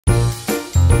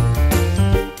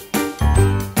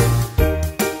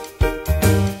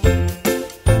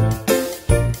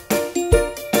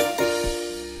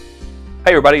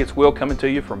Hey everybody, it's Will coming to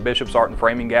you from Bishop's Art and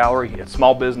Framing Gallery. It's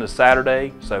Small Business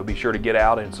Saturday, so be sure to get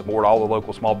out and support all the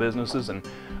local small businesses, and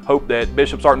hope that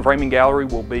Bishop's Art and Framing Gallery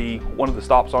will be one of the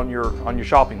stops on your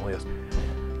shopping list.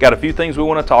 Got a few things we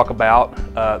want to talk about.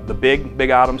 The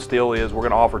big item still is we're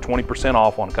going to offer 20%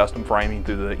 off on custom framing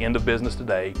through the end of business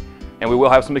today, and we will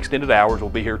have some extended hours. We'll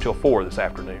be here till 4 this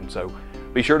afternoon, so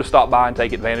be sure to stop by and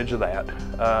take advantage of that.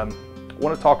 I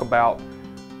want to talk about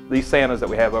these Santas that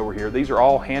we have over here. These are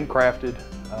all handcrafted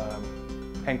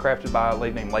by a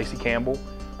lady named Lacey Campbell.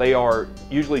 They are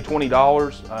usually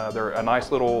 $20. They're a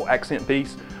nice little accent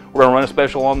piece. We're going to run a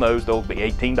special on those. They'll be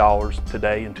 $18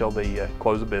 today until the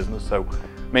close of business. So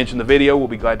mention the video, we'll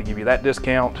be glad to give you that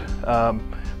discount.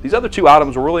 These other two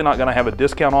items we're really not going to have a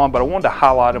discount on, but I wanted to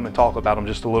highlight them and talk about them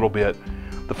just a little bit.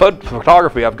 The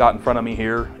photography I've got in front of me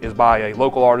here is by a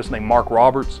local artist named Mark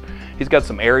Roberts. He's got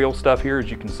some aerial stuff here, as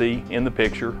you can see in the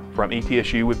picture from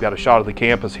ETSU. We've got a shot of the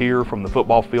campus here from the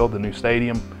football field, the new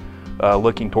stadium,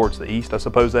 looking towards the east, I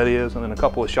suppose that is, and then a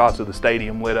couple of shots of the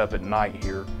stadium lit up at night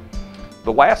here.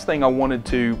 The last thing I wanted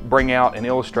to bring out and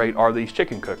illustrate are these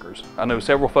chicken cookers. I know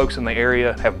several folks in the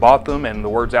area have bought them, and the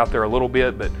word's out there a little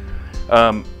bit, but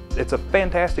it's a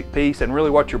fantastic piece, and really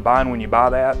what you're buying when you buy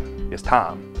that is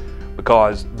time.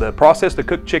 Because the process to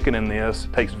cook chicken in this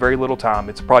takes very little time.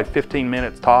 It's probably 15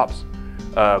 minutes tops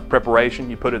preparation.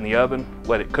 You put it in the oven,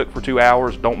 let it cook for 2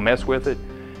 hours, don't mess with it.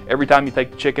 Every time you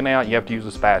take the chicken out, you have to use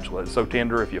a spatula. It's so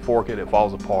tender, if you fork it, it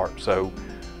falls apart. So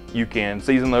you can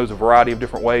season those a variety of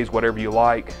different ways, whatever you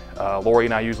like. Lori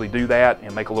and I usually do that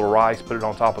and make a little rice, put it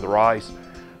on top of the rice.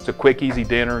 It's a quick, easy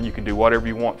dinner. You can do whatever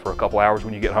you want for a couple hours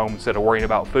when you get home instead of worrying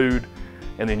about food,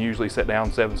 and then usually sit down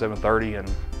 7:30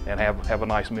 and have a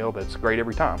nice meal that's great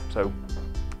every time. So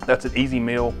that's an easy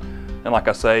meal, and like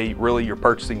I say, really you're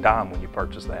purchasing time when you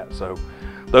purchase that. So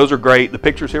those are great. The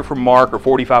pictures here from Mark are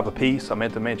 45 a piece. I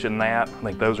meant to mention that. I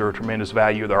think those are a tremendous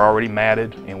value. They're already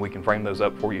matted, and we can frame those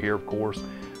up for you here, of course,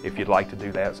 if you'd like to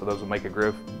do that. So those will make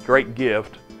a great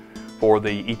gift for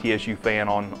the ETSU fan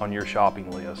on your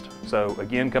shopping list. So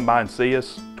again, come by and see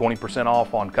us. 20%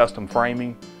 off on custom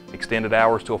framing, extended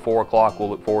hours till 4 o'clock. We'll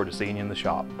look forward to seeing you in the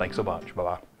shop. Thanks so much.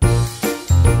 Bye-bye.